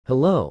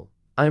Hello,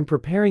 I am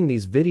preparing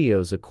these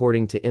videos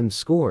according to IMDb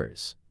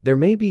scores. There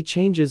may be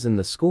changes in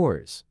the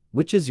scores.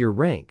 Which is your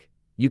rank?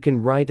 You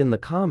can write in the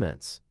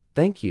comments.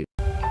 Thank you.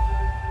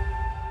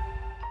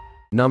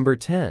 Number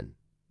 10.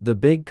 The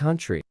Big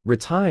Country.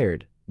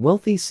 Retired,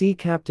 wealthy sea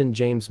captain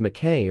James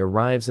McKay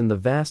arrives in the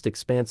vast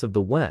expanse of the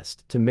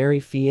West to marry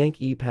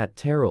fiancée Pat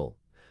Terrell.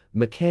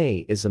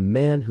 McKay is a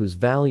man whose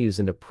values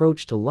and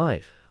approach to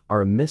life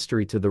are a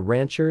mystery to the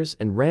ranchers,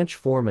 and ranch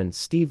foreman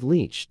Steve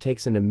Leach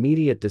takes an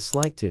immediate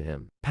dislike to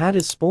him. Pat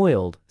is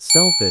spoiled,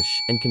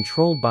 selfish, and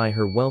controlled by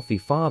her wealthy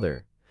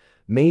father,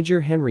 Major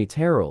Henry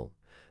Terrell.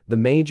 The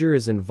Major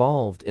is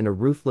involved in a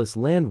ruthless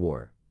land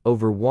war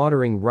over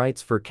watering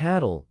rights for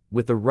cattle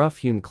with a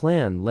rough-hewn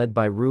clan led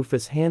by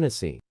Rufus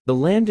Hannessy. The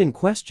land in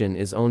question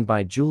is owned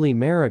by Julie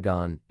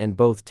Marigon, and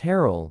both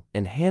Terrell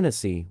and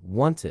Hannessy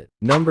want it.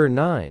 Number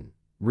 9.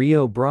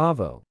 Rio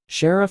Bravo.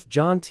 Sheriff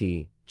John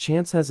T.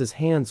 Chance has his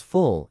hands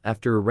full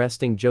after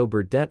arresting Joe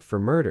Burdett for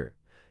murder.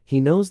 He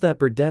knows that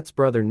Burdett's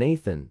brother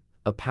Nathan,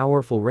 a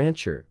powerful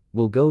rancher,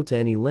 will go to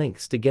any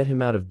lengths to get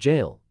him out of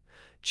jail.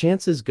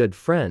 Chance's good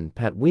friend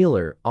Pat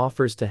Wheeler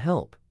offers to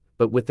help,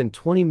 but within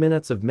 20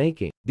 minutes of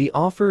making the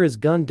offer is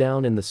gunned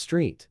down in the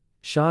street,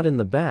 shot in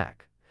the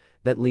back.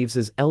 That leaves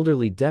his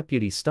elderly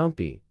deputy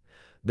Stumpy.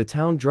 The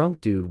town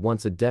drunk dude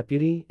wants a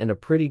deputy and a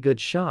pretty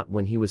good shot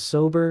when he was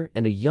sober,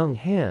 and a young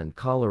hand,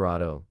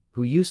 Colorado,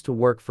 who used to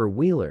work for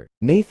Wheeler.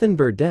 Nathan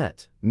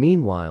Burdett,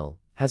 meanwhile,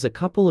 has a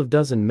couple of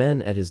dozen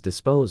men at his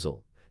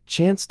disposal.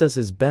 Chance does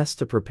his best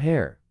to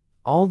prepare,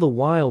 all the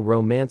while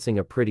romancing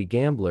a pretty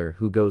gambler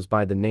who goes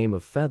by the name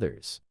of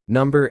Feathers.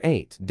 Number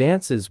 8.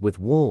 Dances with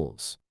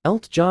Wolves.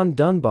 Lt. John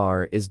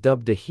Dunbar is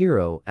dubbed a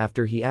hero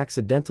after he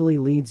accidentally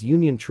leads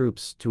Union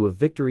troops to a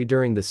victory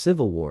during the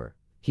Civil War.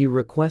 He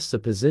requests a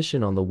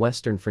position on the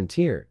western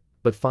frontier,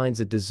 but finds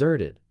it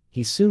deserted.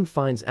 He soon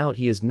finds out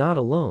he is not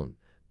alone,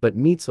 but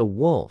meets a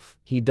wolf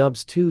he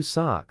dubs Two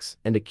Socks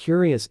and a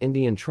curious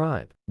Indian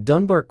tribe.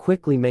 Dunbar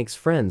quickly makes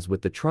friends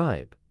with the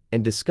tribe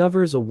and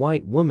discovers a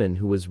white woman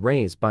who was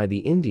raised by the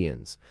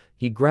Indians.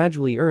 He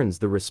gradually earns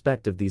the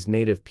respect of these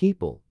native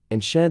people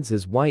and sheds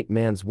his white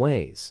man's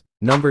ways.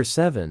 Number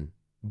 7.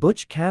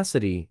 Butch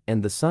Cassidy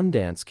and the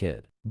Sundance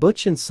Kid.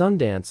 Butch and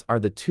Sundance are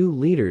the two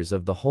leaders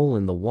of the Hole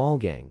in the Wall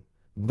gang.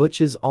 Butch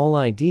is all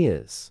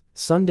ideas,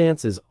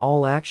 Sundance is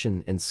all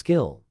action and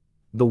skill.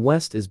 The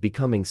West is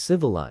becoming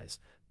civilized,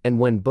 and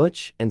when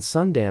Butch and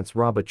Sundance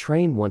rob a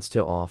train once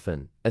too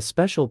often, a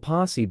special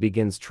posse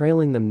begins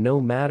trailing them no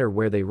matter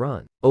where they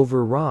run.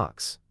 Over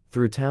rocks,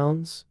 through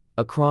towns,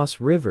 across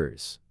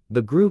rivers,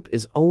 the group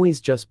is always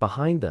just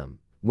behind them.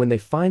 When they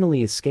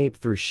finally escape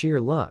through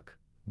sheer luck,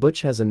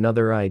 Butch has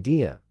another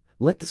idea.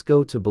 Let's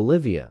go to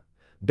Bolivia,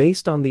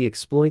 based on the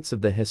exploits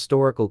of the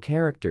historical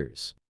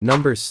characters.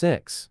 Number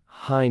 6.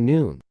 High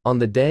Noon. On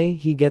the day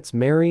he gets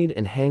married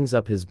and hangs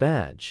up his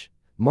badge,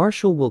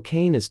 Marshal Will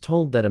Kane is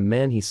told that a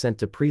man he sent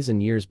to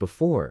prison years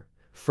before,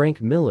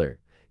 Frank Miller,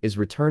 is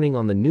returning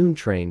on the noon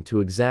train to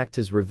exact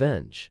his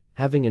revenge,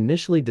 having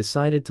initially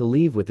decided to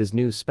leave with his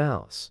new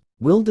spouse.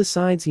 Will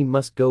decides he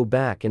must go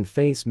back and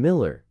face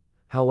Miller.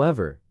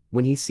 However,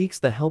 when he seeks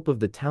the help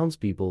of the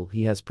townspeople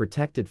he has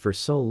protected for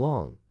so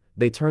long,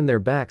 they turn their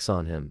backs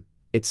on him.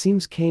 It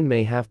seems Kane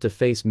may have to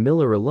face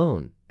Miller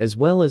alone, as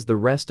well as the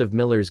rest of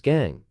Miller's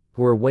gang,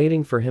 who are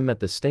waiting for him at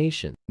the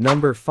station.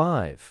 Number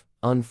 5.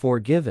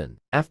 Unforgiven.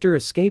 After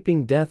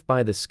escaping death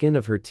by the skin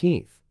of her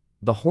teeth,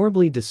 the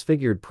horribly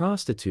disfigured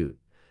prostitute,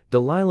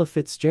 Delilah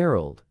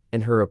Fitzgerald,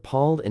 and her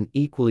appalled and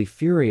equally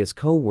furious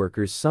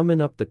co-workers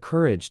summon up the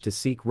courage to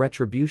seek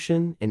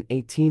retribution in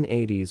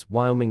 1880s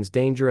Wyoming's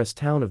dangerous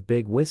town of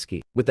Big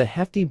Whiskey. With a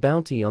hefty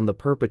bounty on the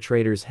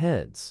perpetrators'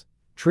 heads,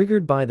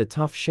 triggered by the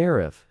tough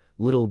sheriff,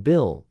 Little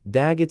Bill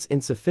Daggett's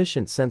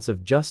insufficient sense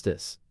of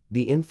justice,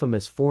 the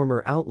infamous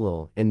former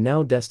outlaw and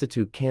now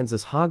destitute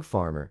Kansas hog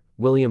farmer,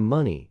 William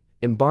Money,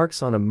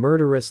 embarks on a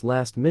murderous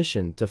last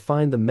mission to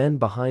find the men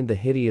behind the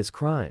hideous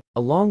crime.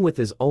 Along with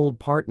his old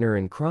partner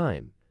in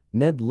crime,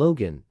 Ned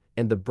Logan,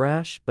 and the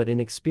brash but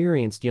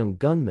inexperienced young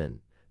gunman,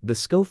 the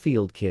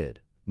Schofield Kid,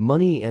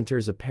 Money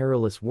enters a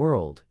perilous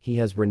world he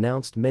has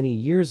renounced many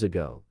years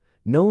ago,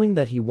 knowing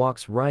that he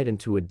walks right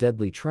into a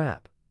deadly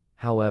trap.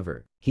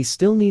 However, he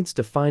still needs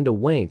to find a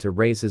way to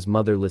raise his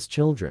motherless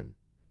children.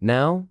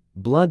 Now,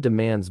 blood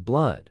demands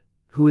blood.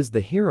 Who is the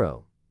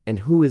hero, and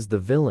who is the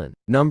villain?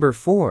 Number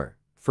 4.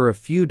 For a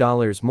few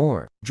dollars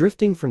more.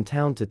 Drifting from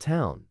town to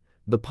town,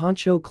 the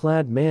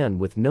poncho-clad man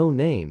with no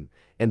name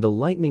and the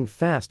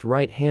lightning-fast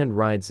right hand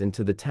rides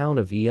into the town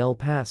of El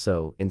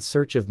Paso in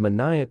search of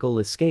maniacal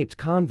escaped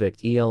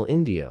convict El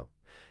Indio.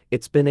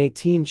 It's been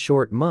 18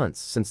 short months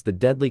since the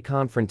deadly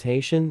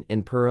confrontation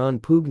in Perun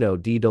Pugno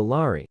de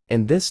Dolari,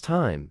 and this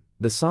time,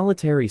 the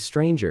solitary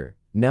stranger,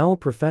 now a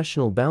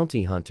professional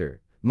bounty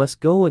hunter,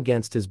 must go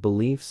against his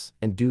beliefs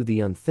and do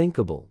the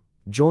unthinkable.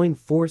 Join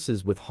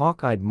forces with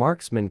hawk-eyed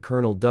marksman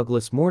Colonel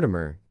Douglas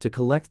Mortimer to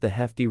collect the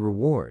hefty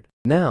reward.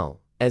 Now,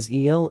 as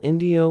El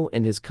Indio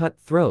and his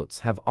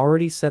cutthroats have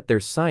already set their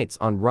sights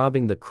on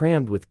robbing the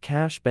crammed with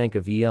cash bank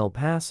of El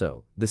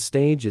Paso. The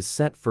stage is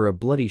set for a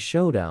bloody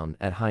showdown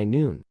at high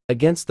noon.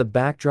 Against the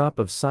backdrop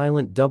of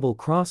silent double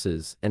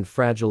crosses and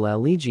fragile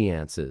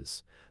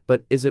allegiances.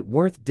 But is it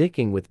worth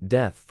dicking with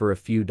death for a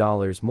few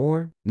dollars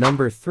more?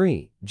 Number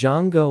 3.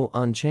 Django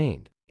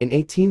Unchained. In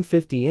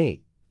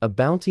 1858, a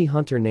bounty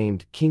hunter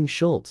named King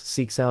Schultz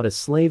seeks out a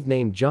slave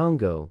named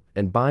Django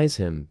and buys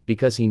him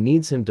because he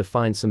needs him to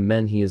find some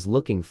men he is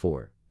looking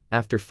for.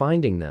 After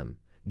finding them,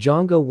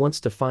 Django wants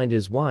to find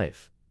his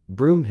wife,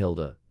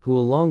 Broomhilda, who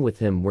along with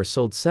him were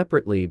sold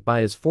separately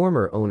by his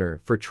former owner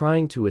for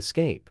trying to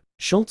escape.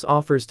 Schultz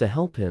offers to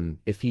help him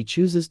if he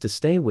chooses to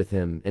stay with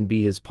him and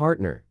be his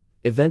partner.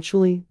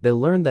 Eventually, they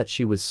learn that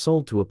she was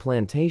sold to a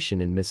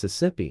plantation in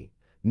Mississippi.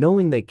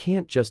 Knowing they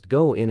can't just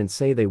go in and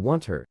say they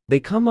want her, they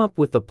come up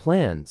with a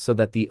plan so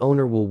that the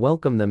owner will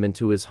welcome them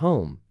into his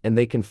home and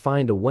they can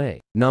find a way.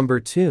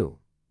 Number 2.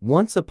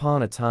 Once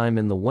Upon a Time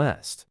in the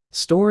West.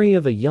 Story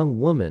of a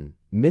young woman,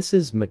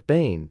 Mrs.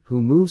 McBain,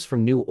 who moves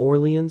from New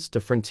Orleans to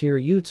Frontier,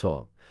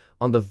 Utah,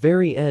 on the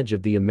very edge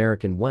of the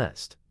American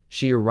West.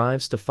 She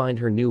arrives to find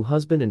her new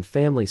husband and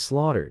family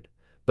slaughtered,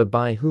 but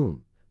by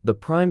whom? The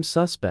prime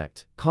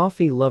suspect,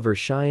 coffee lover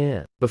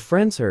Cheyenne,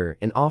 befriends her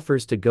and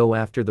offers to go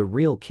after the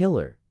real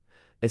killer,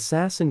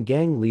 assassin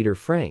gang leader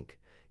Frank.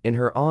 In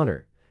her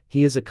honor,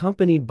 he is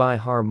accompanied by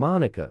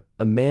Harmonica,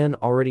 a man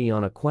already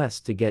on a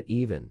quest to get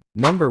even.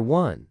 Number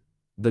 1.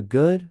 The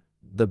Good,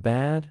 the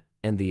Bad,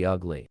 and the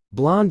Ugly.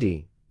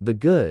 Blondie, the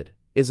Good,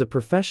 is a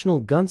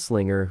professional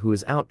gunslinger who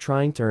is out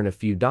trying to earn a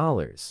few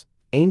dollars.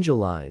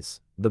 Angel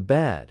Eyes, the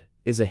Bad,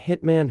 is a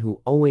hitman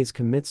who always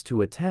commits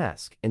to a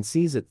task and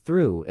sees it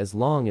through as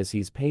long as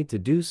he's paid to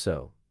do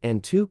so.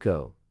 And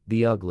Tuco,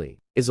 the Ugly,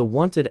 is a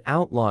wanted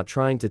outlaw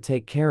trying to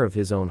take care of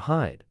his own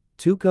hide.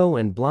 Tuco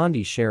and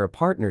Blondie share a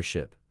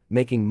partnership,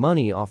 making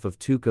money off of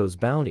Tuco's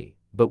bounty.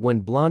 But when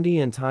Blondie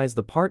unties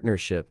the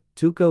partnership,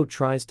 Tuco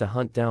tries to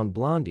hunt down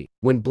Blondie.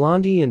 When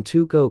Blondie and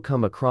Tuco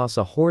come across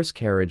a horse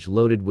carriage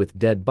loaded with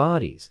dead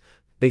bodies,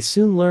 they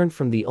soon learn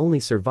from the only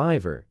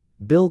survivor,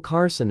 Bill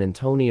Carson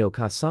Antonio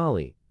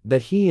Casali,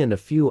 that he and a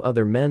few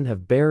other men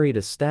have buried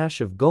a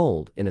stash of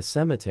gold in a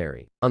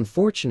cemetery.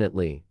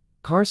 Unfortunately,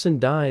 Carson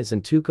dies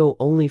and Tuco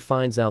only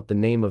finds out the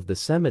name of the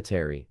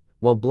cemetery,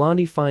 while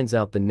Blondie finds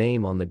out the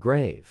name on the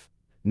grave.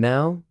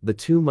 Now, the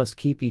two must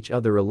keep each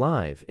other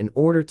alive in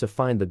order to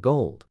find the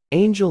gold.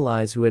 Angel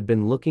Eyes, who had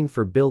been looking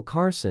for Bill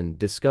Carson,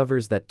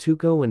 discovers that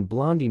Tuco and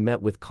Blondie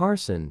met with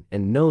Carson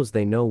and knows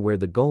they know where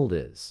the gold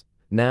is.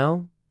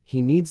 Now,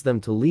 he needs them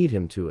to lead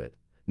him to it.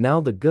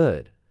 Now the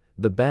Good,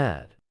 the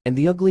Bad, and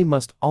the Ugly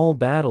must all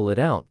battle it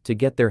out to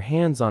get their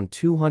hands on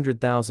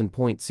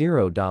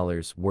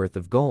 $200,000 worth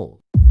of gold.